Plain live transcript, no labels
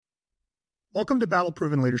Welcome to Battle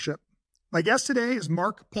Proven Leadership. My guest today is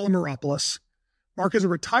Mark Polymeropoulos. Mark is a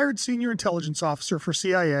retired senior intelligence officer for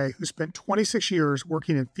CIA who spent 26 years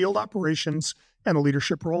working in field operations and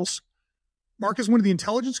leadership roles. Mark is one of the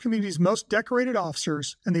intelligence community's most decorated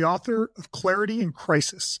officers and the author of Clarity in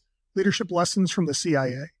Crisis, Leadership Lessons from the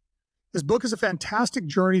CIA. His book is a fantastic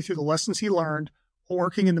journey through the lessons he learned while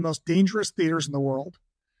working in the most dangerous theaters in the world.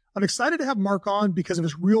 I'm excited to have Mark on because of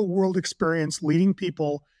his real-world experience leading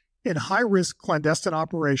people in high-risk clandestine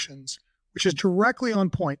operations, which is directly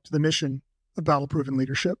on point to the mission of battle-proven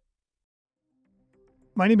leadership.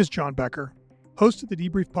 My name is John Becker, host of the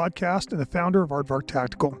Debrief podcast and the founder of Aardvark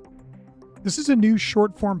Tactical. This is a new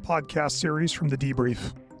short-form podcast series from the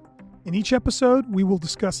Debrief. In each episode, we will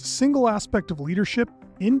discuss a single aspect of leadership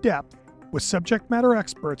in depth with subject matter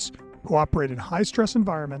experts who operate in high-stress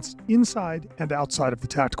environments inside and outside of the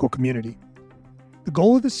tactical community. The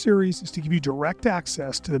goal of this series is to give you direct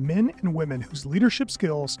access to the men and women whose leadership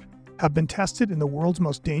skills have been tested in the world's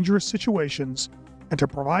most dangerous situations and to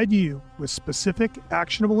provide you with specific,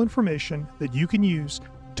 actionable information that you can use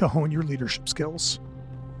to hone your leadership skills.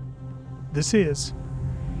 This is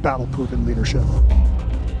Battle Proven Leadership.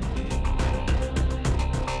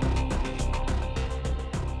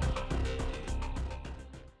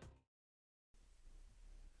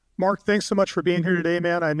 Mark, thanks so much for being here today,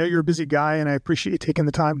 man. I know you're a busy guy, and I appreciate you taking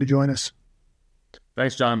the time to join us.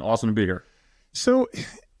 Thanks, John. Awesome to be here. So,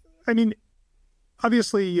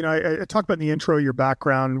 obviously, I talked about in the intro your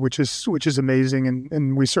background, which is amazing,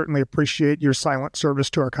 and we certainly appreciate your silent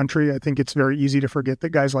service to our country. I think it's very easy to forget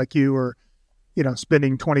that guys like you are,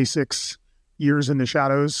 spending 26 years in the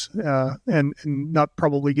shadows and not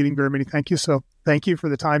probably getting very many thank yous. So thank you for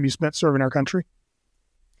the time you spent serving our country.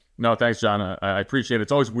 No, thanks, John. I appreciate it.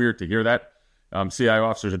 It's always weird to hear that. CIA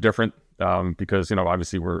officers are different because,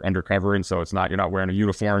 obviously we're undercover, and so you're not wearing a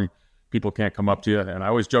uniform. People can't come up to you. And I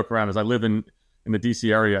always joke around as I live in the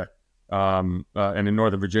DC area and in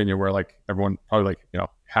Northern Virginia, where everyone probably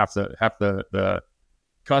half the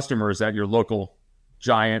customers at your local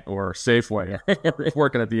Giant or Safeway are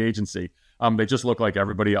working at the agency. They just look like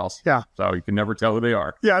everybody else. Yeah. So you can never tell who they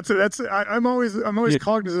are. Yeah. I'm always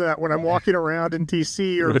cognizant of that when I'm walking around in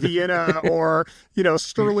DC or Vienna or,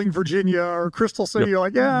 Sterling, Virginia or Crystal City. You're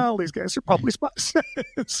like, yeah, all these guys are probably spies.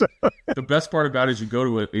 So. The best part about it is you go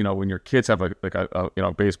to it, when your kids have a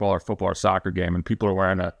baseball or football or soccer game and people are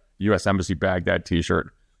wearing a U.S. Embassy Baghdad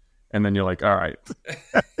t-shirt. And then you're like, all right.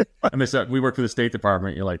 And they said, we work for the State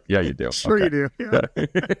Department. You're like, yeah, you do. Sure, okay. You do.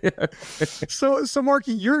 Yeah. So Mark,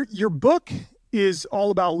 your book is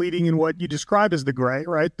all about leading in what you describe as the gray,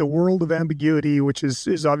 right? The world of ambiguity, which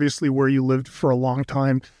is obviously where you lived for a long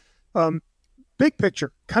time. Big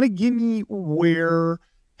picture, kind of give me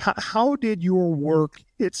how did your work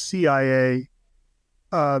at CIA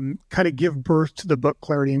kind of give birth to the book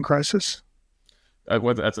Clarity in Crisis?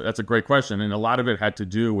 That's a great question, and a lot of it had to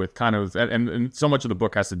do with kind of, and so much of the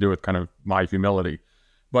book has to do with kind of my humility.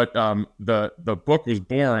 But the book was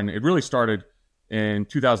born. It really started in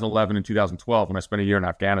 2011 and 2012 when I spent a year in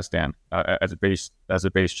Afghanistan as a base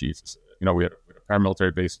chief. We had a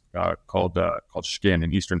paramilitary base called Shkin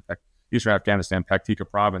in eastern Afghanistan, Paktika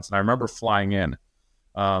province, and I remember flying in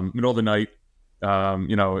middle of the night,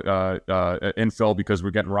 infill because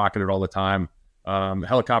we're getting rocketed all the time.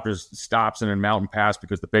 Helicopters stops in a mountain pass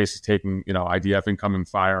because the base is taking, IDF incoming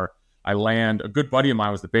fire. I land. A good buddy of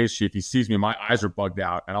mine was the base chief. He sees me. My eyes are bugged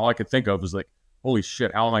out, and all I could think of was like, "Holy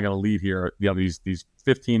shit! How am I going to leave here? These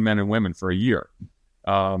 15 men and women for a year."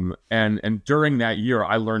 And during that year,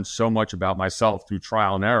 I learned so much about myself through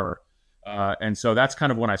trial and error. And so that's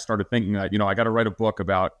kind of when I started thinking that I got to write a book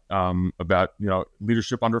about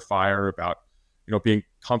leadership under fire, about being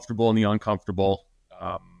comfortable in the uncomfortable.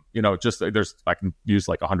 I can use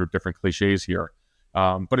 100 different cliches here.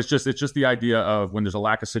 But it's just the idea of when there's a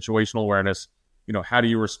lack of situational awareness, how do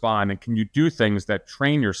you respond? And can you do things that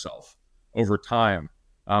train yourself over time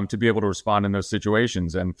to be able to respond in those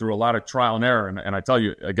situations? And through a lot of trial and error, and I tell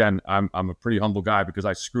you, again, I'm a pretty humble guy because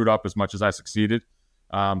I screwed up as much as I succeeded.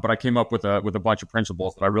 But I came up with a bunch of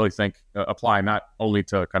principles that I really think apply not only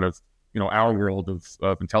to kind of, our world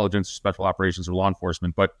of intelligence, special operations, or law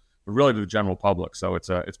enforcement, but really to the general public. So it's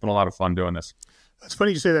been a lot of fun doing this. It's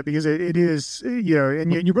funny you say that because it is,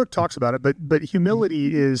 and your book talks about it, but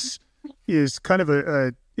humility is kind of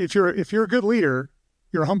if you're a good leader,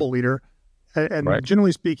 you're a humble leader. And right.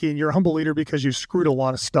 Generally speaking, you're a humble leader because you screwed a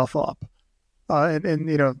lot of stuff up. And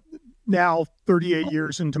now 38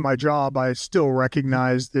 years into my job, I still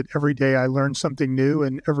recognize that every day I learn something new,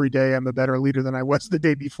 and every day I'm a better leader than I was the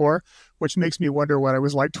day before, which makes me wonder what I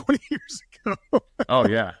was like 20 years ago. Oh,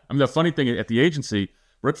 yeah. I mean, the funny thing at the agency,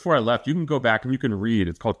 right before I left, you can go back and you can read.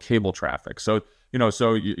 It's called cable traffic. So,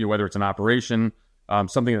 whether it's an operation,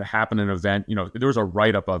 something that happened, an event, there was a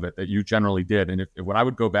write-up of it that you generally did. And if when I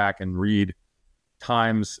would go back and read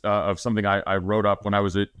times of something I wrote up when I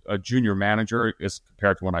was a junior manager as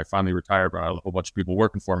compared to when I finally retired, but I had a whole bunch of people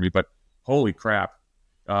working for me, but holy crap.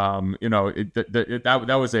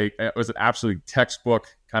 That was an absolute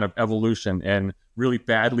textbook kind of evolution and really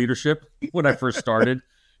bad leadership when I first started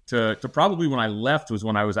to probably when I left was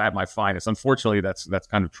when I was at my finest. Unfortunately, that's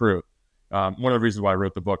kind of true. One of the reasons why I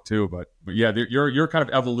wrote the book too, but yeah, your kind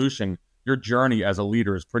of evolution, your journey as a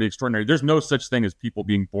leader is pretty extraordinary. There's no such thing as people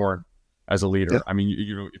being born as a leader. Yeah. I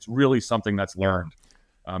mean, it's really something that's learned.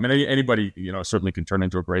 And anybody, certainly can turn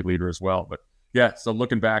into a great leader as well. But yeah, so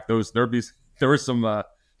looking back, there were some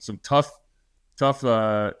tough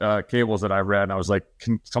cables that I read, and I was like,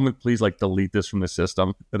 can someone please delete this from the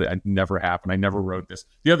system? That never happened. I never wrote this.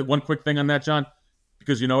 The other one quick thing on that, John,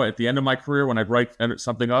 because at the end of my career, when I'd write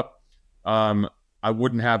something up, I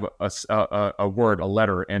wouldn't have a word, a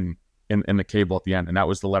letter in the cable at the end, and that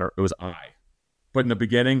was the letter. It was I. But in the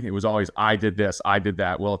beginning, it was always I did this, I did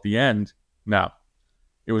that. Well, at the end, no,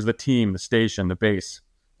 it was the team, the station, the base.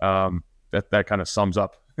 That kind of sums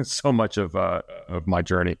up so much of my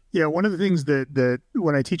journey. Yeah, one of the things that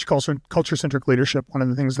when I teach culture-centric leadership, one of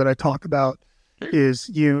the things that I talk about is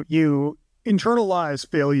you internalize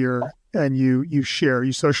failure and you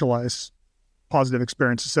socialize positive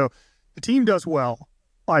experiences. So the team does well.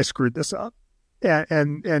 I screwed this up.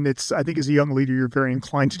 And it's, I think as a young leader, you're very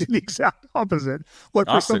inclined to do the exact opposite. Look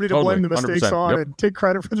for somebody to blame the mistakes on and take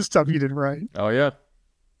credit for the stuff you did right. Oh, yeah.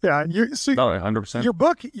 Yeah. 100%.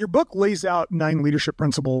 Your book lays out 9 leadership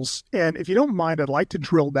principles. And if you don't mind, I'd like to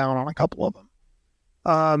drill down on a couple of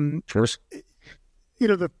them. First.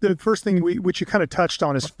 The first thing which you kind of touched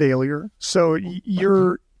on is failure. So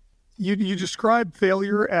you describe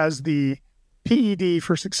failure as the PED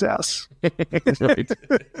for success. Right.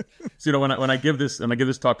 So when I give this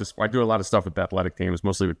talk I do a lot of stuff with athletic teams,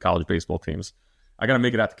 mostly with college baseball teams. I got to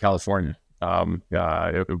make it out to California.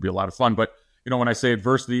 It would be a lot of fun. But when I say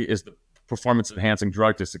adversity is the performance enhancing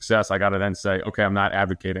drug to success, I got to then say, okay, I'm not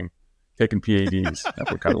advocating taking PADs.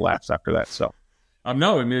 That's what kind of laughs after that. So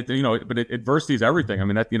no, I mean, but adversity is everything. I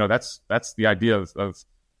mean, that's the idea of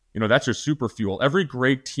that's your super fuel. Every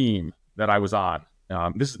great team that I was on.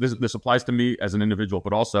 This applies to me as an individual,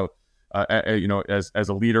 but also, as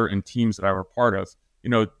a leader in teams that I were part of.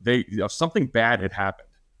 Something bad had happened,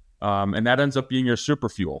 and that ends up being your super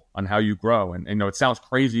fuel on how you grow. And it sounds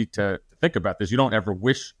crazy to think about this. You don't ever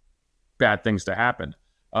wish bad things to happen,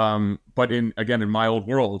 but in my old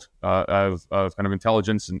world of kind of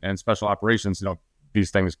intelligence and special operations,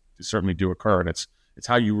 these things certainly do occur, and it's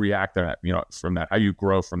how you react to that, from that, how you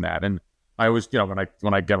grow from that. And I always, when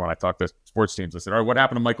I talk to sports teams, I said, all right, what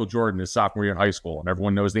happened to Michael Jordan his sophomore year in high school? And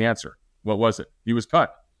everyone knows the answer. What was it? He was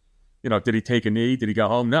cut. Did he take a knee? Did he go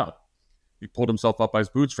home? No. He pulled himself up by his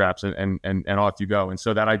bootstraps and off you go. And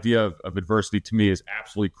so that idea of adversity to me is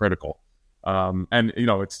absolutely critical. And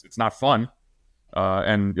it's not fun.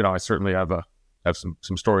 And I certainly have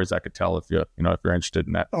some stories I could tell if you're interested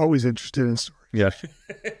in that. Always interested in stories. Yeah.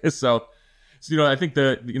 So I think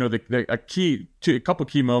a couple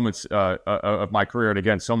key moments of my career, and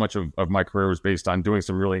again, so much of my career was based on doing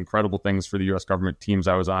some really incredible things for the U.S. government teams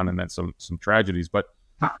I was on, and then some tragedies. But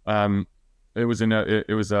it was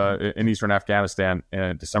in Eastern Afghanistan,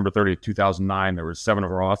 December 30th, 2009. There were 7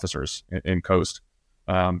 of our officers in Coast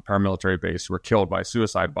paramilitary base who were killed by a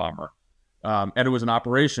suicide bomber, and it was an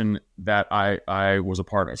operation that I was a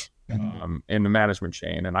part of. In the management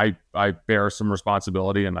chain, and I bear some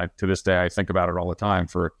responsibility, and to this day I think about it all the time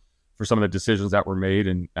for some of the decisions that were made,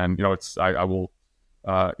 and I will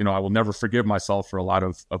never forgive myself for a lot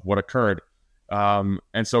of what occurred,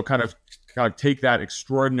 and so kind of take that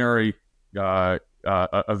extraordinary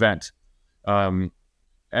event, and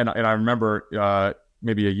I remember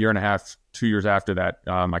maybe a year and a half, 2 years after that,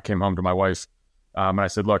 I came home to my wife. And I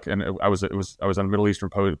said, look, and I was on a Middle Eastern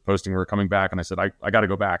posting. We were coming back, and I said, I got to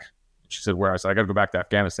go back. She said, where? I said, I got to go back to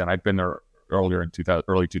Afghanistan. I'd been there earlier in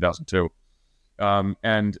early 2002.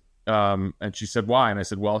 And she said, why? And I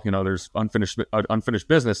said, well, there's unfinished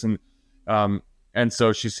business. And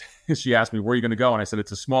so she asked me, where are you going to go? And I said,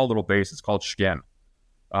 it's a small little base. It's called Shgen,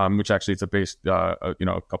 which actually it's a base, a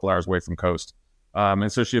couple hours away from Coast.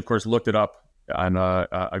 And so she, of course, looked it up, and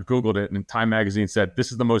I Googled it, and Time Magazine said,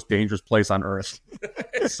 this is the most dangerous place on earth.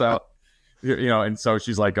 So, and so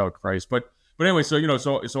she's like, oh, Christ. But anyway,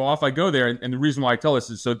 so off I go there, and the reason why I tell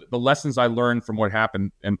this is so the lessons I learned from what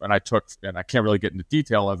happened, and I took, and I can't really get into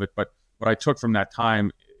detail of it, but what I took from that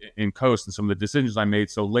time in Coast and some of the decisions I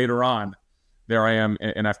made. So later on, there I am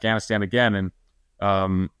in Afghanistan again.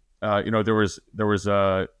 And, there was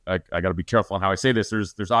I got to be careful on how I say this.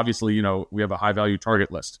 There's obviously, we have a high value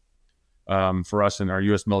target list for us and our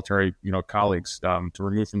U.S. military, colleagues to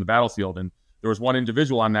remove from the battlefield. And there was one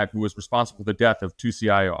individual on that who was responsible for the death of 2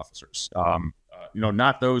 CIA officers.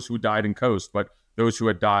 Not those who died in Coast, but those who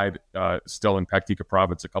had died still in Paktika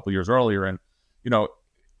province a couple years earlier. And,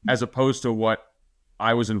 as opposed to what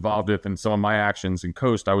I was involved with in some of my actions in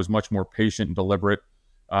Coast, I was much more patient and deliberate,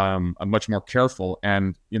 much more careful.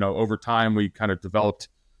 And, over time, we kind of developed,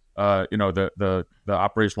 the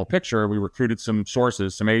operational picture. We recruited some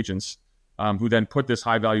sources, some agents, who then put this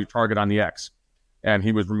high-value target on the X. And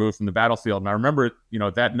he was removed from the battlefield. And I remember,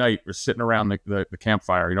 that night we're sitting around the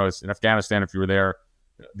campfire. It's in Afghanistan, if you were there,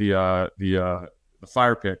 the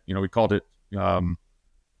fire pit, we called it,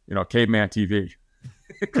 caveman TV,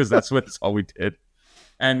 because that's all we did.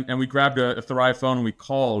 And we grabbed a Thrive phone and we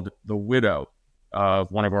called the widow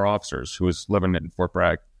of one of our officers who was living in Fort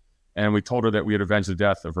Bragg. And we told her that we had avenged the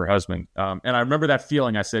death of her husband. And I remember that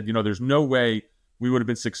feeling. I said, there's no way we would have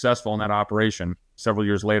been successful in that operation several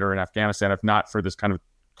years later in Afghanistan if not for this kind of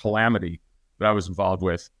calamity that I was involved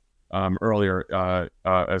with earlier,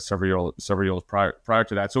 several years prior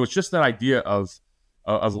to that. So it's just that idea of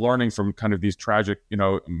learning from kind of these tragic,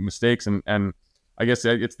 mistakes. And I guess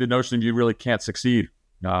it's the notion that you really can't succeed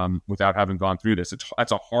without having gone through this.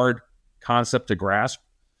 That's a hard concept to grasp.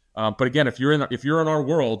 But again, if you're in our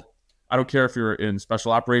world, I don't care if you're in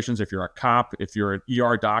special operations, if you're a cop, if you're an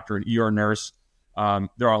ER doctor, an ER nurse,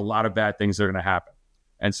 there are a lot of bad things that are going to happen.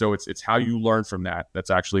 And so it's how you learn from that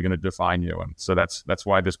that's actually going to define you. And so that's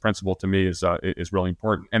why this principle to me is really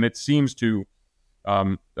important. And it seems to,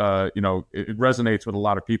 it resonates with a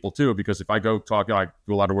lot of people too, because if I go talk, I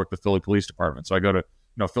do a lot of work with the Philly Police Department. So I go to,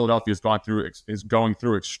 Philadelphia is going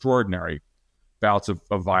through extraordinary bouts of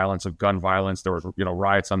violence, of gun violence. There was,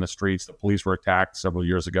 riots on the streets. The police were attacked several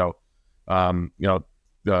years ago. And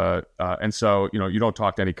so, you don't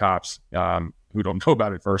talk to any cops who don't know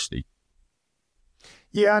about adversity.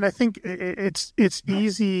 Yeah, and I think it's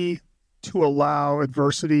easy to allow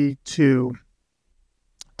adversity to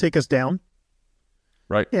take us down.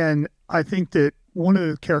 Right. And I think that one of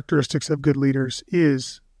the characteristics of good leaders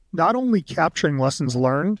is not only capturing lessons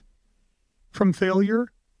learned from failure,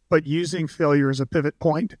 but using failure as a pivot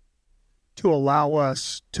point to allow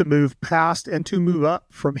us to move past and to move up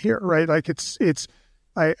from here, right? Like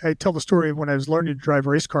I tell the story of when I was learning to drive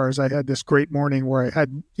race cars. I had this great morning where I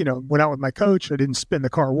had, went out with my coach. I didn't spin the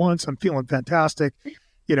car once. I'm feeling fantastic.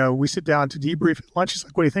 We sit down to debrief at lunch. He's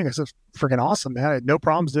like, "What do you think?" I said, "Freaking awesome, man. I had no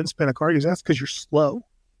problems. Didn't spin a car." He goes, "That's because you're slow."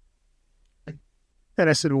 And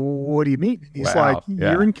I said, "Well, what do you mean?" And he's like,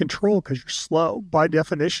 "You're in control because you're slow. By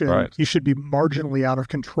definition, right. You should be marginally out of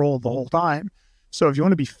control the whole time. So if you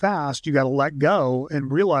want to be fast, you got to let go and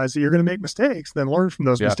realize that you're going to make mistakes, then learn from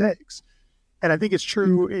those mistakes." And I think it's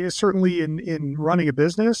true, certainly in running a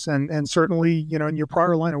business and certainly, in your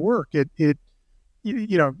prior line of work,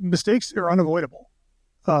 mistakes are unavoidable.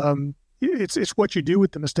 It's what you do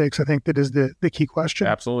with the mistakes, I think, that is the key question.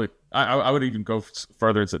 Absolutely. I would even go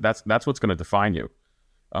further and say that's what's going to define you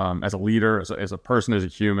as a leader, as a person, as a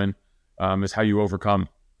human, is how you overcome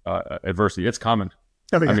adversity. It's coming.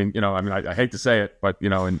 Oh, yeah. I hate to say it, but,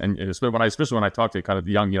 and especially when I talk to kind of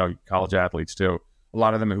the young, college athletes too, a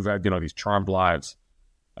lot of them who've had, these charmed lives.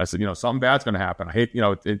 I said, something bad's going to happen. I hate,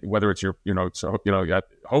 whether it's your,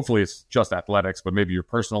 hopefully it's just athletics, but maybe your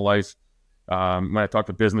personal life. When I talk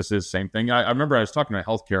to businesses, same thing. I remember I was talking to a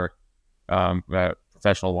healthcare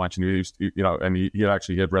professional once, and he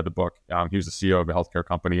actually had read the book. He was the CEO of a healthcare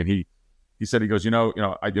company, and he said, he goes,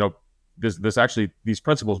 this actually, these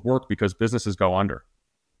principles work because businesses go under.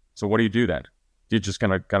 So what do you do then? Do you just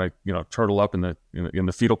kind of turtle up in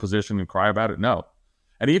the fetal position and cry about it? No.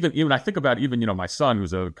 And even I think about my son,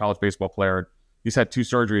 who's a college baseball player. He's had 2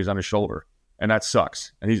 surgeries on his shoulder, and that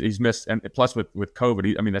sucks. And he's missed. And plus with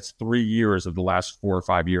COVID, that's 3 years of the last 4 or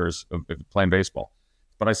 5 years of playing baseball.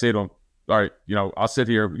 But I say to him, all right, I'll sit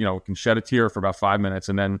here, can shed a tear for about 5 minutes,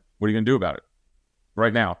 and then what are you going to do about it?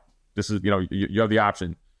 Right now, this is, you have the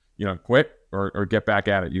option, quit or get back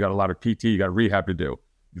at it. You got a lot of PT, you got rehab to do.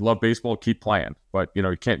 You love baseball, keep playing, but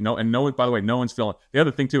you can't know. And no one, by the way, no one's feeling. The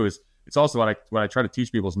other thing too is it's also what I try to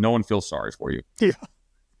teach people is no one feels sorry for you. Yeah.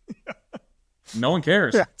 No one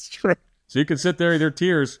cares. Yeah, it's true. So you can sit there, their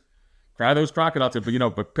tears, cry those crocodiles,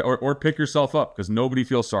 but or pick yourself up because nobody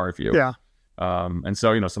feels sorry for you. Yeah. And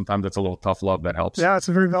so sometimes that's a little tough love that helps. Yeah, it's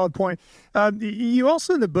a very valid point. You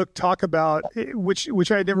also in the book talk about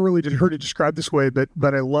which I had never really heard it described this way, but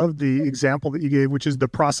I love the example that you gave, which is the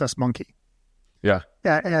process monkey. Yeah.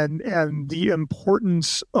 And the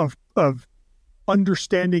importance of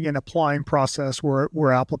understanding and applying process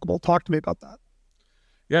where applicable. Talk to me about that.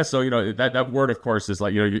 Yeah, so that word, of course, is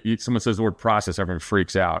like someone says the word process, everyone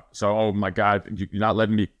freaks out. So, oh my God, you're not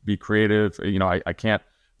letting me be creative. I can't.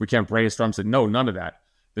 We can't brainstorm. I said, no, none of that.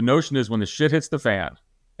 The notion is when the shit hits the fan,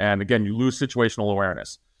 and again, you lose situational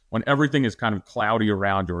awareness. When everything is kind of cloudy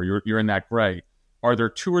around you, or you're in that gray, are there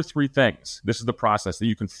 2 or 3 things? This is the process that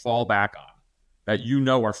you can fall back on that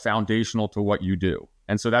are foundational to what you do.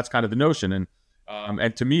 And so that's kind of the notion.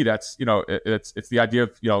 And to me, that's it's the idea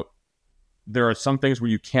of there are some things where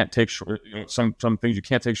you can't take some things you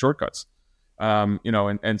can't take shortcuts.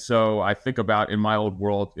 And so I think about in my old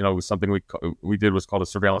world, something we did was called a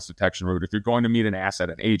surveillance detection route. If you're going to meet an asset,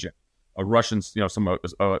 an agent, a Russian,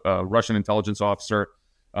 a Russian intelligence officer,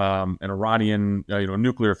 an Iranian,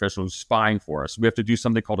 nuclear official who's spying for us, we have to do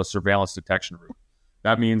something called a surveillance detection route.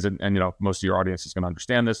 That means, and most of your audience is going to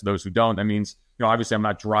understand this. Those who don't, that means, obviously I'm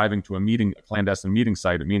not driving to a clandestine meeting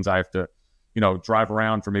site. It means I have to, drive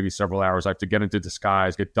around for maybe several hours. I have to get into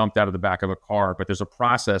disguise, get dumped out of the back of a car. But there's a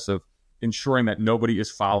process of ensuring that nobody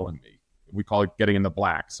is following me. We call it getting in the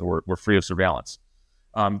black. So we're free of surveillance.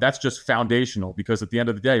 That's just foundational because at the end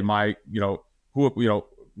of the day, I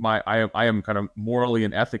am kind of morally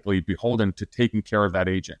and ethically beholden to taking care of that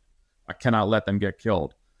agent. I cannot let them get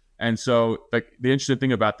killed. And so the interesting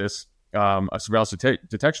thing about this, a surveillance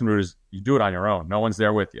detection route is you do it on your own. No one's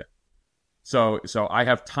there with you. So I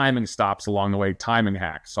have timing stops along the way, timing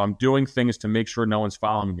hacks. So I'm doing things to make sure no one's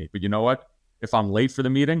following me. But you know what? If I'm late for the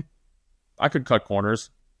meeting, I could cut corners.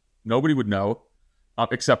 Nobody would know,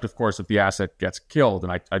 except, of course, if the asset gets killed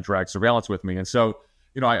and I drag surveillance with me. And so,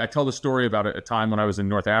 I tell the story about a time when I was in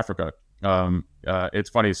North Africa. It's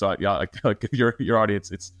funny. So I'll give your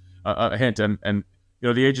audience it's a hint. And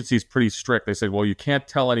the agency is pretty strict. They said, well, you can't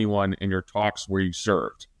tell anyone in your talks where you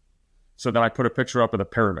served. So then I put a picture up of the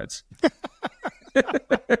pyramids.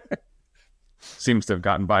 Seems to have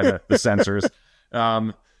gotten by the censors.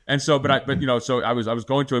 And so, so I was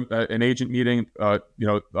going to an agent meeting,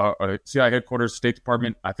 CIA headquarters, State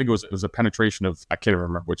Department. I think it was a penetration of, I can't even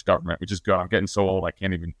remember which government, which is good. I'm getting so old, I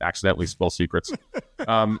can't even accidentally spill secrets.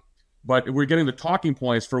 But we're getting the talking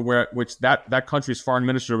points for which that country's foreign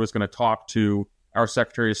minister was going to talk to our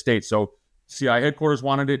Secretary of State. So CIA headquarters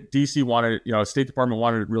wanted it, DC wanted it, State Department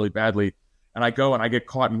wanted it really badly. And I go and I get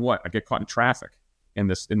caught in what? I get caught in traffic in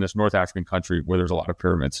this North African country where there's a lot of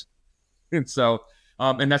pyramids. And so,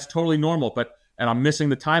 and that's totally normal, and I'm missing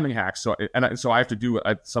the timing hacks. So I have to do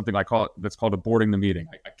something that's called aborting the meeting.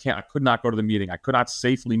 I could not go to the meeting. I could not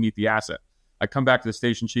safely meet the asset. I come back to the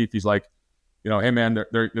station chief. He's like, hey man,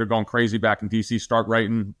 they're going crazy back in DC. Start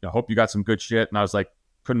writing. I hope you got some good shit. And I was like,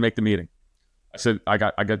 couldn't make the meeting. I said, I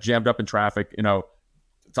got jammed up in traffic.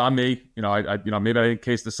 It's on me. Maybe I didn't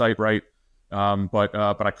case the site right. But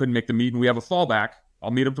I couldn't make the meeting. We have a fallback. I'll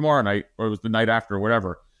meet him tomorrow night, or it was the night after, or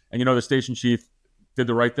whatever. And the station chief did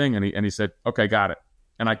the right thing, and he said, okay, got it.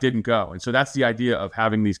 And I didn't go. And so that's the idea of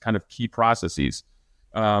having these kind of key processes.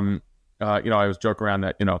 I always joke around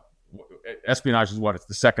that, espionage is it's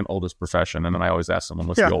the second oldest profession. And then I always ask someone,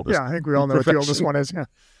 what's the oldest? Yeah, I think we all know what the oldest one is. Yeah.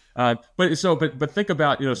 But think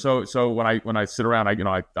about, so when I sit around, I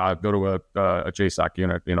go to a JSOC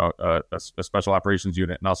unit, a special operations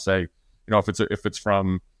unit, and I'll say, if it's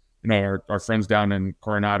from, our friends down in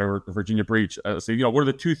Coronado or Virginia Beach, say, what are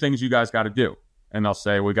the 2 things you guys got to do? And they'll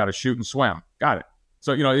say, we got to shoot and swim. Got it.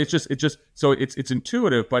 So, it's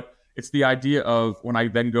intuitive, but it's the idea of when I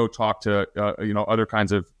then go talk to, other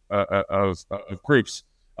kinds of creeps,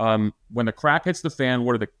 when the crap hits the fan,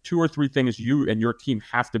 what are the 2 or 3 things you and your team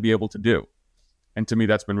have to be able to do? And to me,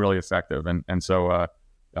 that's been really effective. And so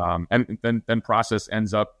then process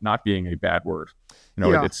ends up not being a bad word.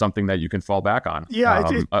 It's something that you can fall back on. Yeah,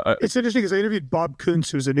 it's interesting because I interviewed Bob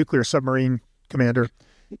Kuntz, who's a nuclear submarine commander.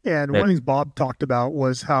 And one of the things Bob talked about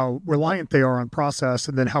was how reliant they are on process,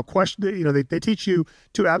 and then how they teach you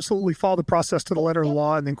to absolutely follow the process to the letter of the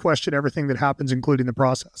law and then question everything that happens, including the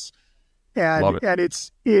process. And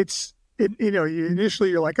initially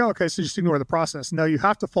you're like, oh, okay, so just ignore the process. No, you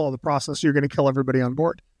have to follow the process. You're going to kill everybody on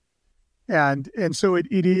board. And so it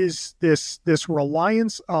is this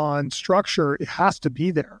reliance on structure. It has to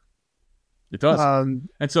be there. It does.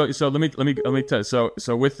 And so let me tell you.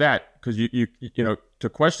 So with that, because you to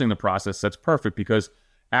questioning the process, that's perfect, because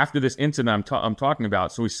after this incident I'm talking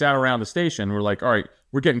about, so we sat around the station. We're like, all right,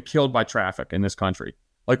 we're getting killed by traffic in this country.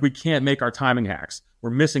 Like, we can't make our timing hacks. We're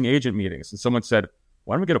missing agent meetings. And someone said,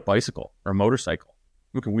 why don't we get a bicycle or a motorcycle?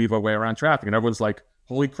 We can weave our way around traffic. And everyone's like,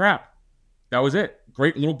 holy crap. That was it.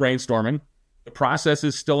 Great little brainstorming. The process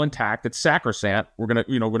is still intact. It's sacrosanct. We're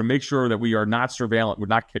gonna make sure that we are not surveillance. We're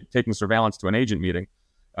not taking surveillance to an agent meeting.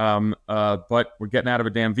 but we're getting out of a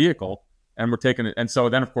damn vehicle and we're taking it. And so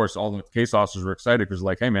then, of course, all the case officers were excited because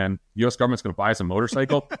like, hey, man, the U.S. government's going to buy us a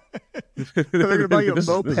motorcycle. They're going to buy you a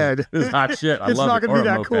moped. This is hot shit. I it's love not it. going to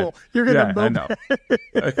be that cool. You're going to I know.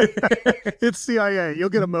 It's CIA. You'll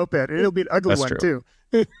get a moped. It'll be an ugly That's one, true.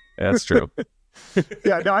 too. That's true.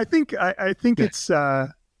 Yeah, no, I think it's,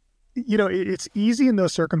 it's easy in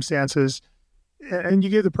those circumstances. And you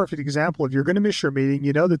gave the perfect example. If you're going to miss your meeting,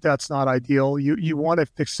 you know that's not ideal. You want to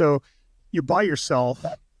fix. So you're by yourself.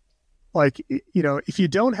 Like, if you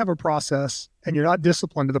don't have a process and you're not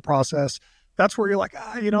disciplined to the process, that's where you're like,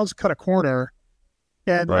 let's cut a corner.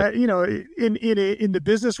 And, right. in the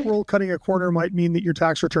business world, cutting a corner might mean that your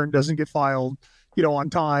tax return doesn't get filed, on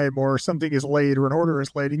time, or something is late, or an order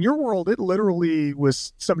is late. In your world, it literally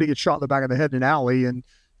was somebody gets shot in the back of the head in an alley, and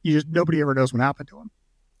nobody ever knows what happened to him.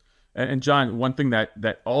 And John, one thing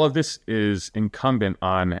that all of this is incumbent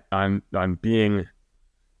on being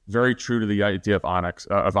very true to the idea of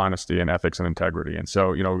honesty and ethics and integrity. And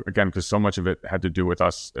so, again, because so much of it had to do with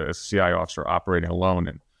us as a CI officer operating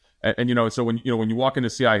alone. And so when you walk into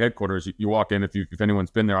CI headquarters, you walk in, if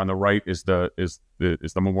anyone's been there, on the right is the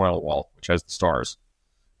memorial wall, which has the stars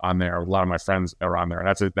on there. A lot of my friends are on there,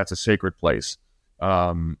 and that's a sacred place.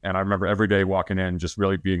 And I remember every day walking in, just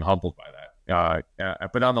really being humbled by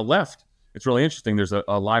that. But on the left, it's really interesting. There's a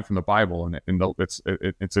line from the Bible, and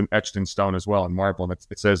it's etched in stone as well in marble, and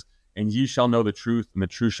it says, "And ye shall know the truth, and the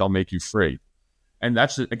truth shall make you free." And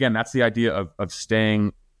that's the idea of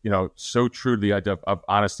staying, so true to the idea of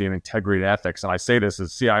honesty and integrity and ethics. And I say this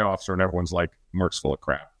as a CI officer, and everyone's like, "Mark's full of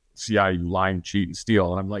crap. CI, you lie and cheat and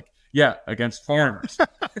steal." And I'm like, yeah, against foreigners,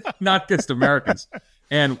 not against Americans.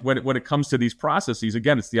 And when it comes to these processes,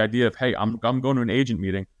 again, it's the idea of, hey, I'm going to an agent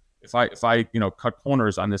meeting. If I cut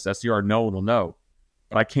corners on this SDR, no one will know,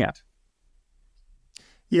 but I can't.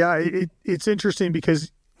 Yeah, it's interesting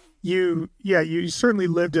because you certainly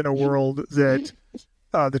lived in a world that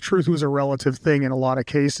the truth was a relative thing in a lot of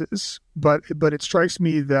cases, but it strikes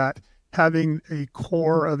me that having a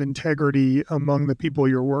core of integrity among the people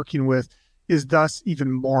you're working with is thus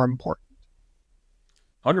even more important.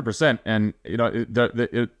 100%. And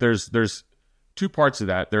there's two parts of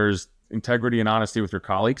that. There's integrity and honesty with your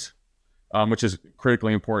colleagues, which is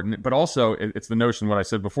critically important. But also, it's the notion what I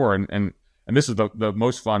said before, and this is the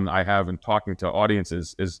most fun I have in talking to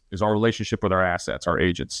audiences is our relationship with our assets, our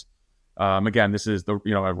agents. Again, this is a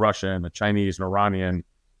Russian, a Chinese, an Iranian,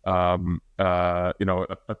 a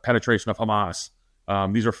penetration of Hamas.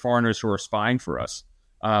 These are foreigners who are spying for us.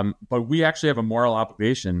 But we actually have a moral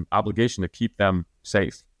obligation to keep them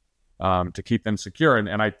safe, to keep them secure.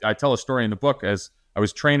 And I tell a story in the book as I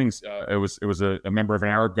was training. It was a member of an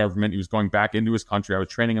Arab government. He was going back into his country. I was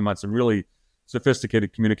training him on some really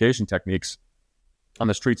sophisticated communication techniques on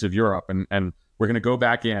the streets of Europe. And we're going to go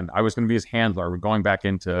back in. I was going to be his handler. We're going back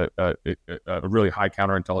into a really high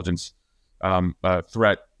counterintelligence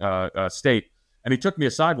threat state. And he took me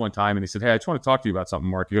aside one time and he said, "Hey, I just want to talk to you about something,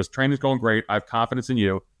 Mark." He goes, "Training's going great. I have confidence in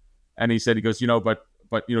you." And he said,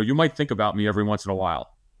 but you might think about me every once in a while.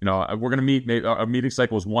 We're going to meet. Our meeting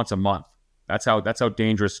cycle is once a month. That's how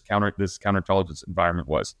dangerous this counterintelligence environment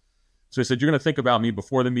was. So he said, "You're going to think about me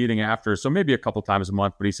before the meeting, after, so maybe a couple times a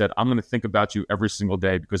month." But he said, "I'm going to think about you every single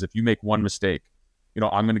day, because if you make one mistake,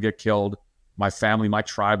 I'm going to get killed. My family, my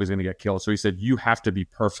tribe is going to get killed." So he said, "You have to be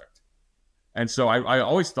perfect." And so I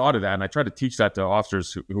always thought of that, and I try to teach that to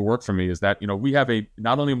officers who work for me, is that, we have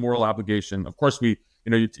not only a moral obligation. Of course, you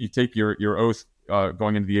take your oath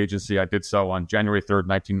going into the agency. I did so on January 3rd,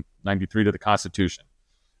 1993, to the Constitution.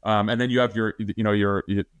 And then you have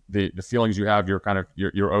the feelings you have,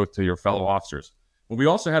 your oath to your fellow officers. But we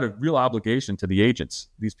also had a real obligation to the agents,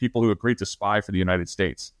 these people who agreed to spy for the United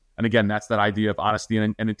States. And again, that's that idea of honesty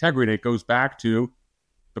and integrity. It goes back to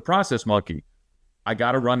the process monkey. I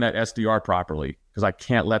got to run that SDR properly, because I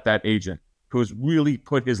can't let that agent who has really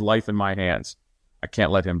put his life in my hands, I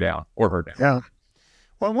can't let him down or her down. Yeah.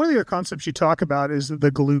 Well, one of the other concepts you talk about is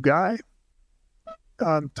the glue guy.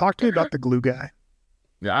 Talk to me about the glue guy.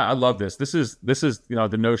 Yeah, I love this. This is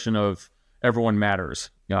the notion of everyone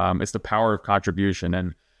matters. It's the power of contribution.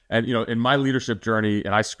 And in my leadership journey,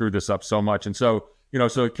 and I screwed this up so much. And so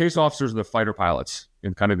case officers are the fighter pilots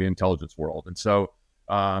in kind of the intelligence world. And so,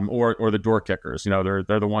 or the door kickers, they're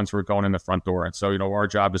the ones who are going in the front door. And so, our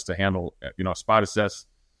job is to handle, spot, assess,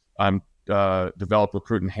 develop,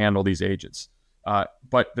 recruit, and handle these agents.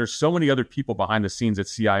 But there's so many other people behind the scenes at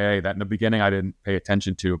CIA that in the beginning I didn't pay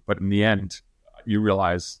attention to, but in the end, you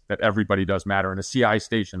realize that everybody does matter in a CI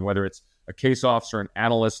station, whether it's a case officer, an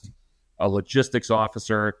analyst, a logistics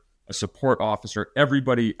officer, a support officer.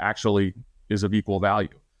 Everybody actually is of equal value.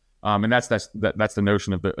 And that's the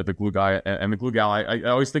notion of the glue guy and the glue gal. I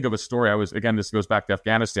always think of a story. This goes back to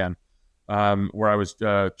Afghanistan, where I was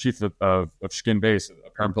chief of Shkin base,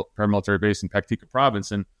 a paramilitary base in Paktika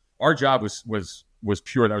province, and our job was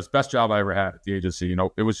pure. That was the best job I ever had at the agency. You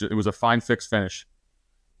know, it was a fine fix finish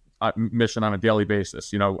mission on a daily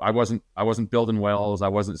basis. You know, I wasn't building wells. I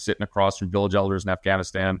wasn't sitting across from village elders in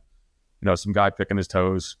Afghanistan. You know, some guy picking his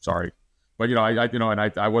toes. Sorry, but you know,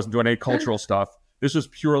 I wasn't doing any cultural stuff. This was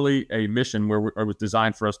purely a mission where it was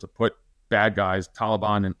designed for us to put bad guys,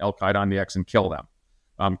 Taliban and Al Qaeda on the X and kill them.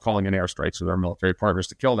 Calling in airstrikes with our military partners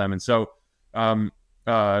to kill them, and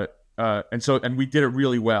we did it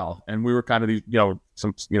really well. And we were kind of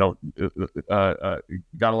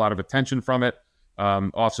got a lot of attention from it.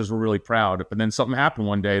 Officers were really proud. But then something happened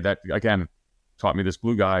one day that again taught me this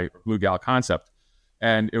glue gal concept.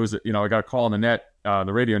 And it was, I got a call on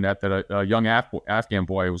the radio net that a young Afghan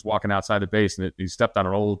boy was walking outside the base and he stepped on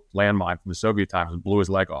an old landmine from the Soviet times and blew his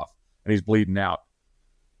leg off, and he's bleeding out.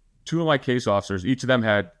 Two of my case officers, each of them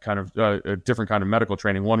had kind of a different kind of medical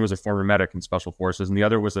training. One was a former medic in special forces, and the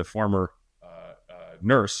other was a former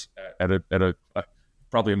nurse at a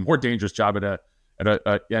probably a more dangerous job at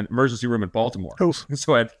an emergency room in Baltimore. Oh.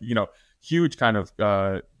 So I had huge kind of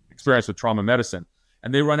experience with trauma medicine.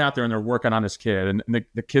 And they run out there and they're working on this kid, and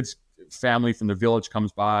the kid's family from the village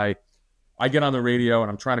comes by. I get on the radio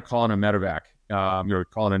and I'm trying to call in a medevac,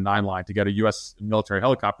 calling a 9-line to get a U.S. military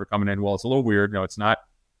helicopter coming in. Well, it's a little weird.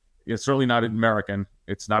 It's certainly not American.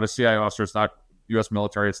 It's not a CIA officer. It's not U.S.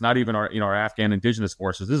 military. It's not even our Afghan indigenous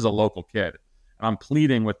forces. This is a local kid. And I'm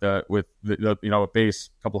pleading with a base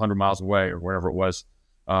a couple hundred miles away or wherever it was,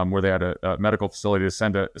 where they had a medical facility to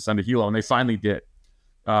send a helo, and they finally did.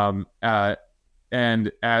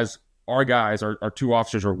 And as our guys, our two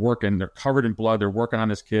officers are working, they're covered in blood. They're working on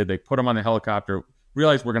this kid. They put him on the helicopter.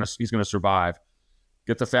 Realize he's gonna survive.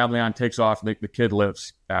 Get the family on, takes off. The kid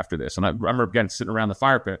lives after this. And I remember again sitting around the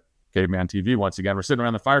fire pit. Caveman TV once again. We're sitting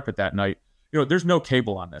around the fire pit that night. There's no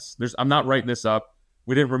cable on this. I'm not writing this up.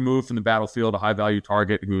 We didn't remove from the battlefield a high value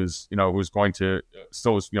target who was going to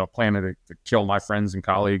still was planning to kill my friends and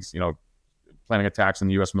colleagues. Planning attacks on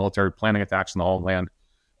the U.S. military, planning attacks on the homeland.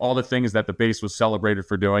 All the things that the base was celebrated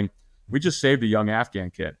for doing. We just saved a young Afghan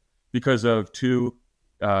kid because of two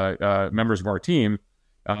members of our team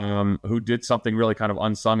who did something really kind of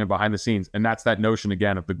unsung and behind the scenes. And that's that notion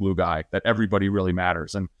again of the glue guy, that everybody really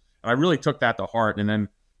matters. And I really took that to heart. And then,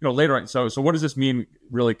 later on, so what does this mean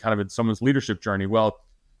really kind of in someone's leadership journey? Well,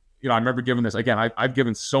 I remember giving this, again, I've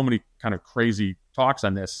given so many kind of crazy talks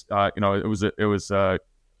on this. It was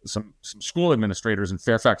some school administrators in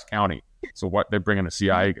Fairfax County. So what they bring in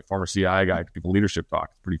a former CIA guy to give a leadership talk.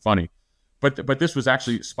 It's pretty funny. But this was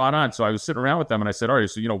actually spot on. So I was sitting around with them and I said, all right,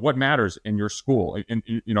 so, what matters in your school, in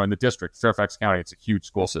the district, Fairfax County, it's a huge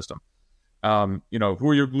school system. Who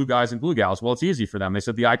are your glue guys and glue gals? Well, it's easy for them. They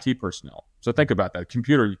said the IT personnel. So think about that.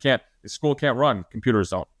 The school can't run. Computers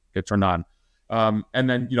don't get turned on. And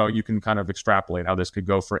then, you can kind of extrapolate how this could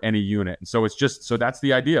go for any unit. And so so that's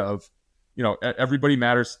the idea of, everybody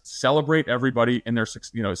matters. Celebrate everybody in their,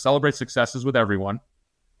 celebrate successes with everyone.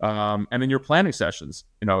 And in your planning sessions,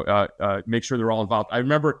 make sure they're all involved. I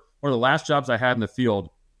remember one of the last jobs I had in the field,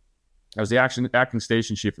 I was the acting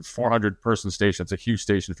station chief at 400-person station. It's a huge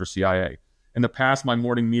station for CIA. In the past, my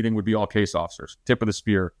morning meeting would be all case officers, tip of the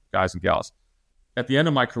spear, guys and gals. At the end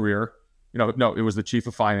of my career, it was the chief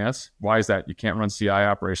of finance. Why is that? You can't run CIA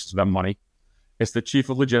operations without money. It's the chief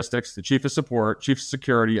of logistics, the chief of support, chief of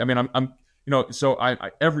security. I mean,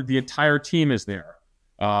 the entire team is there.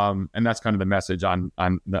 And that's kind of the message on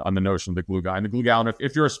the notion of the glue guy and the glue gal. And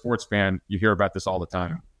if you're a sports fan, you hear about this all the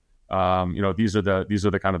time. These are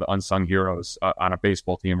the kind of the unsung heroes on a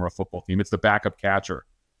baseball team or a football team. It's the backup catcher.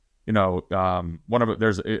 Where I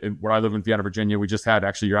live in Vienna, Virginia, we just had,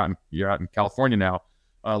 actually you're out in California now.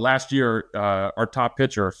 Last year, our top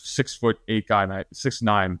pitcher, 6'8" guy,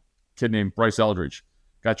 6'9", kid named Bryce Eldridge,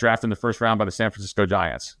 got drafted in the first round by the San Francisco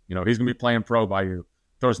Giants. He's going to be playing pro by you.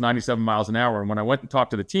 Throws 97 miles an hour. And when I went and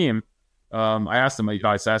talked to the team, I asked them, I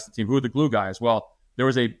asked the team, who are the glue guys? Well, there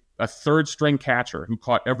was a third string catcher who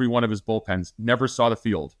caught every one of his bullpens, never saw the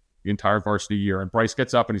field the entire varsity year. And Bryce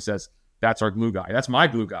gets up and he says, that's our glue guy. That's my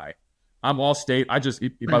glue guy. I'm all state. By the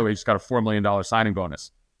way, he just got a $4 million signing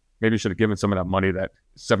bonus. Maybe he should have given some of that money to that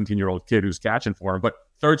 17-year-old kid who's catching for him. But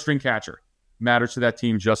third string catcher matters to that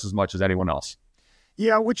team just as much as anyone else.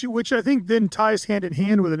 Yeah, which I think then ties hand in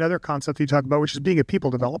hand with another concept you talk about, which is being a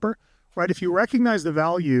people developer, right? If you recognize the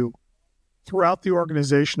value throughout the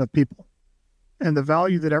organization of people and the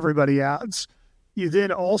value that everybody adds, you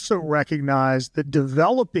then also recognize that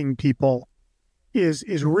developing people is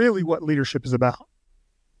really what leadership is about.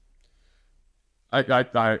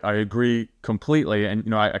 I agree completely.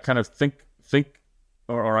 And, I kind of think,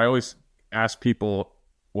 or I always ask people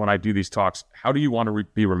when I do these talks, how do you want to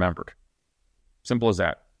be remembered? Simple as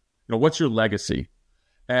that. What's your legacy?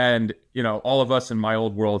 And, all of us in my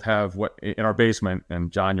old world have what in our basement,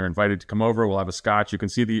 and John, you're invited to come over. We'll have a scotch. You can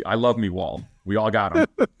see the I love me wall. We all got them.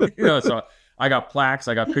 So I got plaques.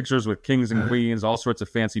 I got pictures with kings and queens, all sorts of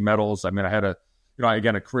fancy medals. I mean, I had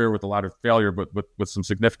a career with a lot of failure, but with some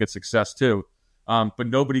significant success too. But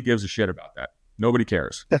nobody gives a shit about that. Nobody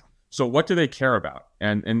cares. Yeah. So what do they care about?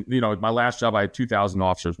 And my last job, I had 2,000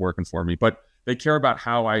 officers working for me, but they care about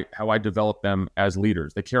how I developed them as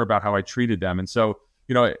leaders. They care about how I treated them. And so,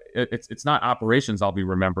 it's not operations I'll be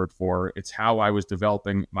remembered for. It's how I was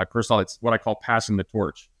developing my personal. It's what I call passing the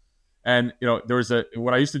torch. And, there was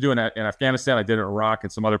what I used to do in Afghanistan, I did in Iraq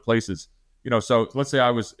and some other places. So let's say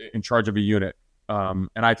I was in charge of a unit and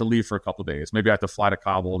I had to leave for a couple of days. Maybe I had to fly to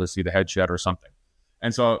Kabul to see the head shed or something.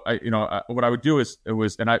 And so, what I would do is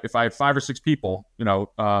if I had 5 or 6 people,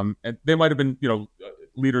 and they might have been,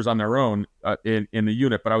 leaders on their own in the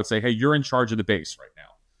unit, but I would say, hey, you're in charge of the base right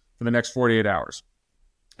now for the next 48 hours.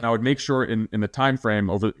 And I would make sure in the time frame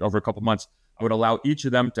over a couple months, I would allow each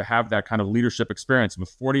of them to have that kind of leadership experience. With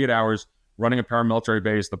 48 hours running a paramilitary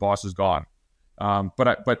base, the boss is gone.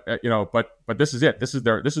 But this is it. This is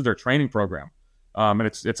their training program, and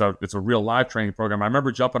it's a real live training program. I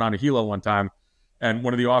remember jumping on a helo one time, and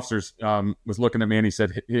one of the officers was looking at me and he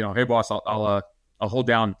said, hey boss, I'll hold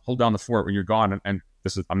down the fort when you're gone. And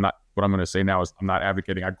this is what I'm going to say now is I'm not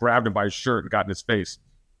advocating. I grabbed him by his shirt and got in his face.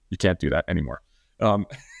 You can't do that anymore.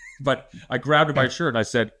 But I grabbed him by his shirt and I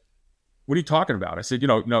said, what are you talking about? I said,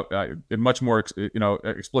 in much more,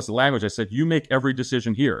 explicit language, I said, you make every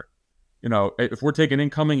decision here. If we're taking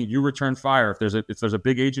incoming, you return fire. If there's a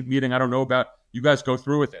big agent meeting I don't know about, you guys go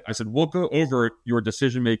through with it. I said, we'll go over your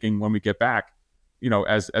decision making when we get back,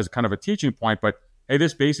 as kind of a teaching point. But hey,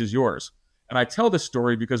 this base is yours. And I tell this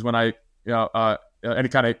story because when I,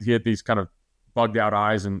 and he had these kind of bugged out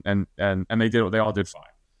eyes, and they all did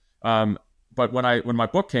fine. But when my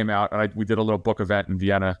book came out, and we did a little book event in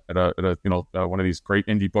Vienna at a one of these great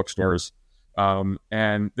indie bookstores,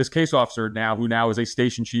 and this case officer who now is a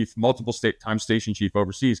station chief, multiple time station chief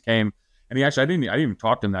overseas, came, and he actually I didn't even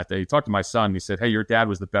talk to him that day. He talked to my son. And he said, "Hey, your dad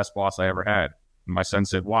was the best boss I ever had." And my son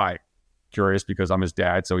said, "Why?" Curious, because I'm his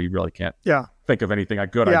dad, so he really can't think of anything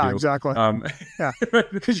good I do. Yeah, exactly.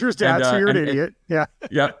 Because you're his dad, so you're an idiot. Yeah.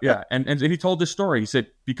 And he told this story. He said,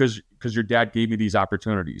 because your dad gave me these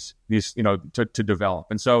opportunities, to develop.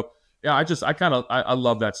 And so, I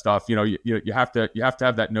love that stuff. You have to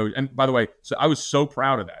have that note. And by the way, so I was so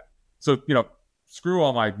proud of that. So, screw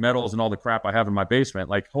all my medals and all the crap I have in my basement.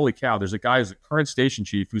 Like, holy cow, there's a guy who's a current station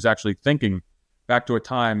chief who's actually thinking back to a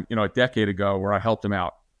time, a decade ago where I helped him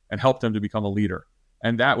out and helped him to become a leader.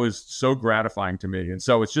 And that was so gratifying to me. And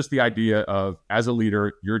so it's just the idea of, as a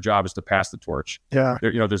leader, your job is to pass the torch. Yeah.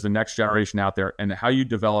 There's the next generation out there, and how you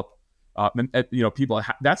develop, people.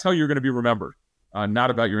 That's how you're going to be remembered,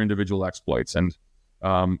 not about your individual exploits. And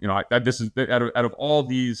this is out of all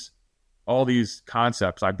these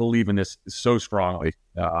concepts, I believe in this so strongly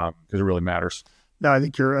because it really matters. No, I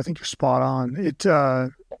think you're spot on. It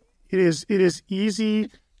is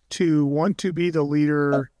easy to want to be the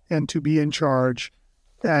leader and to be in charge.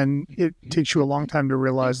 And it takes you a long time to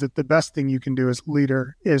realize that the best thing you can do as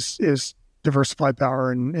leader is diversify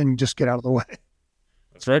power and just get out of the way.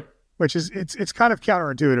 That's right. Which is, it's kind of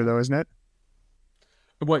counterintuitive though, isn't it?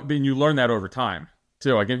 But you learn that over time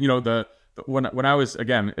too. Again, when I was,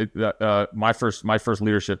 again, my first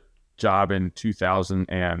leadership job in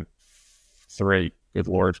 2003, good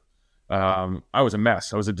Lord, I was a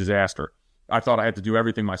mess. I was a disaster. I thought I had to do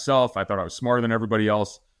everything myself. I thought I was smarter than everybody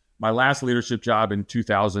else. My last leadership job in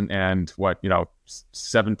 17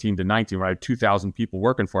 to 19, where I had 2,000 people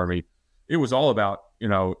working for me, it was all about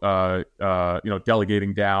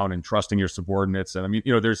delegating down and trusting your subordinates. And I mean,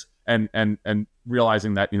 there's and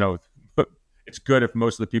realizing that it's good if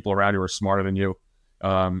most of the people around you are smarter than you.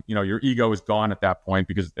 Your ego is gone at that point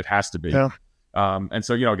because it has to be. Yeah. And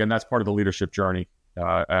so again, that's part of the leadership journey.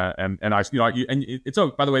 And it's,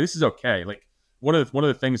 by the way, this is okay. Like one of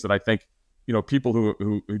the things that I think, people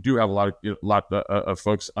who do have a lot of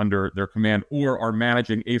folks under their command or are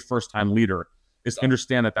managing a first-time leader is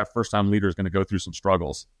understand that first-time leader is going to go through some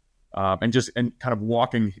struggles, and kind of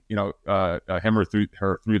walking, him or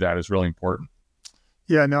her through that is really important.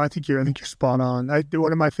 Yeah, no, I think you're spot on.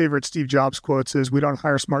 One of my favorite Steve Jobs quotes is, "We don't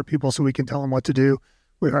hire smart people so we can tell them what to do.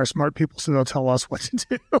 We hire smart people so they'll tell us what to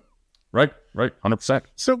do." Right, 100%.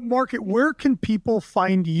 So, Mark, where can people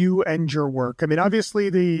find you and your work? I mean, obviously,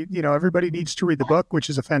 everybody needs to read the book, which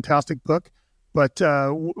is a fantastic book. But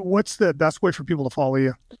what's the best way for people to follow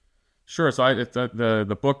you? Sure. So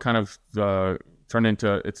the book kind of turned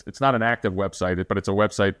into, it's not an active website, but it's a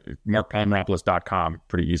website, markpolymeropoulos.com,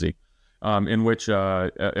 pretty easy, in which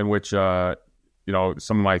some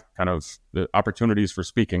of my kind of the opportunities for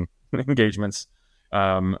speaking engagements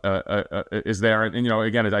is there. And,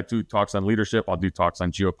 again, I do talks on leadership. I'll do talks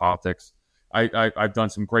on geopolitics. I've done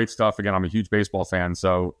some great stuff. Again, I'm a huge baseball fan,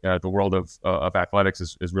 so the world of athletics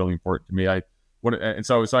is really important to me.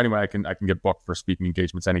 So anyway, I can get booked for speaking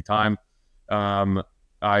engagements anytime. I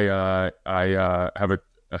have I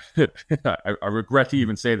regret to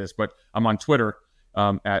even say this, but I'm on Twitter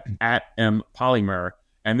at @mpolymer,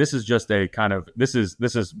 and this is just a kind of this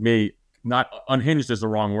is me. Not unhinged is the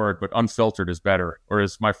wrong word, but unfiltered is better. Or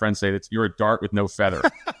as my friends say, you're a dart with no feather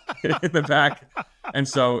in the back. And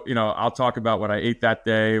so, I'll talk about what I ate that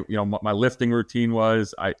day. What my lifting routine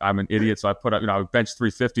was. I'm an idiot. So I put up, I benched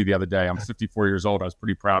 350 the other day. I'm 54 years old. I was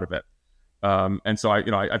pretty proud of it. And so I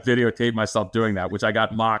videotaped myself doing that, which I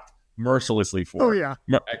got mocked mercilessly for. Oh, yeah.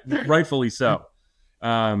 Rightfully so.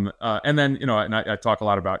 And then, and I talk a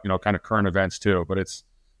lot about, kind of current events too, but it's,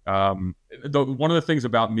 one of the things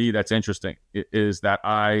about me that's interesting is that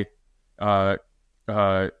I'm kind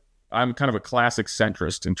of a classic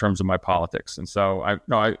centrist in terms of my politics, and so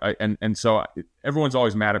so everyone's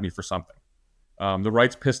always mad at me for something. The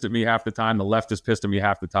right's pissed at me half the time, the left is pissed at me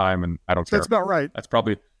half the time, and I don't care. That's about right. That's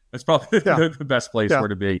probably the best place for it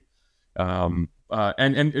to be. And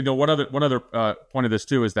one other point of this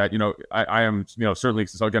too is that I am certainly,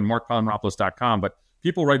 so again, markpolymeropoulos.com, but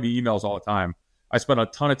people write me emails all the time. I spent a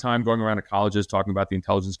ton of time going around to colleges talking about the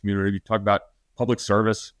intelligence community. You talk about public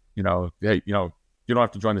service. Hey, you don't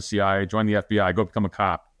have to join the CIA, join the FBI, go become a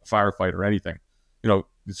cop, a firefighter, anything.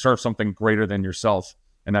 Serve something greater than yourself,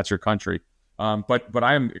 and that's your country. But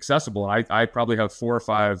I am accessible, and I probably have 4 or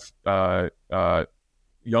 5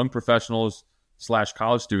 young professionals /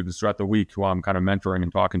 college students throughout the week who I'm kind of mentoring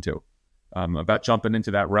and talking to about jumping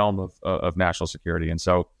into that realm of national security. And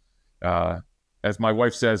so, as my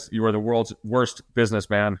wife says, you are the world's worst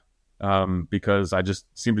businessman because I just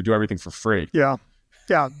seem to do everything for free. Yeah.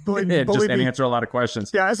 Yeah. And answer a lot of questions.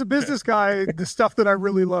 Yeah. As a business guy, the stuff that I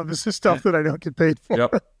really love is the stuff that I don't get paid for.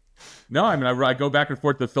 Yep. No, I mean, I go back and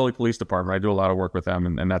forth to the Philly Police Department. I do a lot of work with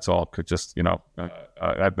them, and that's all. Could just,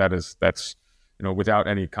 that's without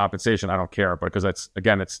any compensation, I don't care, because it's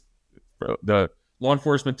the law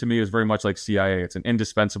enforcement to me is very much like CIA. It's an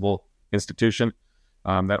indispensable institution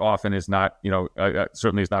that often is not,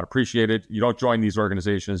 certainly is not appreciated. You don't join these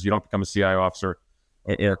organizations, you don't become a CIA officer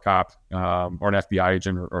or a cop or an FBI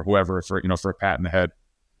agent or whoever for a pat in the head.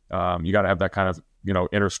 You got to have that kind of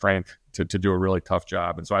inner strength to do a really tough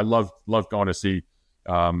job. And so I love going to see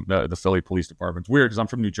the Philly Police Department. It's weird because I'm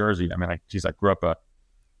from New Jersey. I mean, I grew up a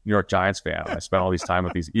New York Giants fan. I spent all these time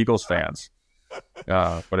with these Eagles fans.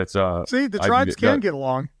 But it's see, the tribes can get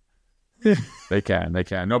along. They can.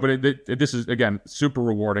 No, but this is, again, super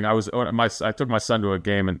rewarding. I took my son to a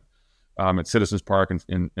game at Citizens Park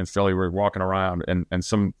in Philly. We were walking around, and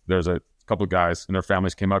there's a couple of guys and their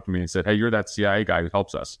families came up to me and said, "Hey, you're that CIA guy who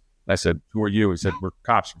helps us." And I said, "Who are you?" He said, "We're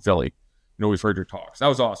cops from Philly. We've heard your talks." That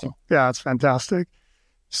was awesome. Yeah, it's fantastic.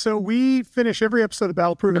 So we finish every episode of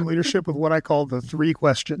Battle Proven Leadership with what I call the 3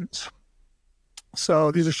 questions. So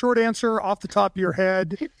these are short answer, off the top of your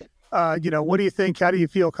head. What do you think? How do you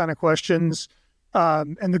feel? Kind of questions.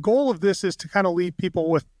 And the goal of this is to kind of leave people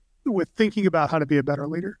with thinking about how to be a better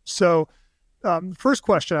leader. So first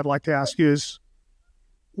question I'd like to ask you is,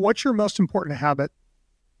 what's your most important habit?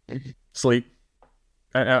 Sleep.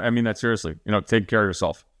 I mean that seriously. Take care of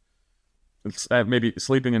yourself. It's maybe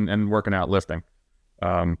sleeping and working out, lifting.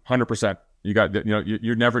 100%. You got,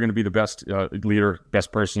 you're never going to be the best leader,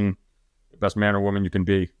 best person, best man or woman you can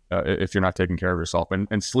be if you're not taking care of yourself.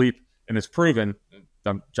 And sleep, and it's proven,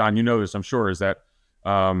 John, you know this, I'm sure, is that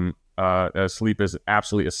sleep is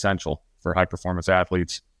absolutely essential for high performance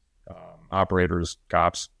athletes, operators,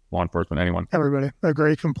 cops, law enforcement, anyone. Everybody. I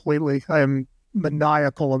agree completely. I am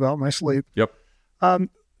maniacal about my sleep. Yep.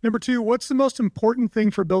 Number 2, what's the most important thing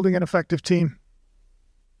for building an effective team?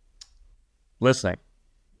 Listening.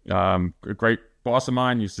 A great boss of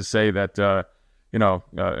mine used to say that,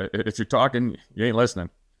 if you're talking, you ain't listening.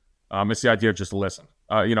 It's the idea of just listen.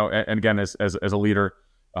 And again, as a leader,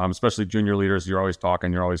 especially junior leaders, you're always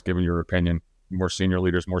talking, you're always giving your opinion. More senior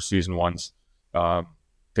leaders, more seasoned ones,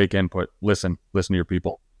 take input, listen to your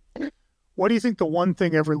people. What do you think the one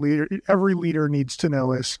thing every leader needs to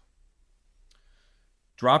know is?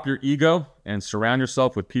 Drop your ego and surround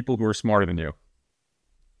yourself with people who are smarter than you.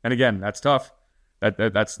 And again, that's tough.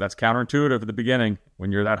 That's counterintuitive at the beginning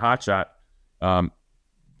when you're that hotshot.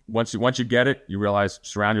 once you get it, you realize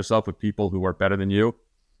surround yourself with people who are better than you,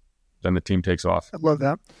 then the team takes off. I love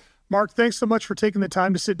that. Mark, thanks so much for taking the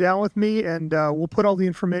time to sit down with me, and we'll put all the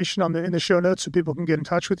information in the show notes so people can get in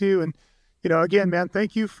touch with you. And, again, man,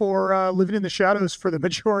 thank you for living in the shadows for the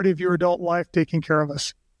majority of your adult life, taking care of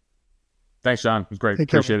us. Thanks, John. It was great.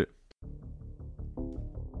 Appreciate it.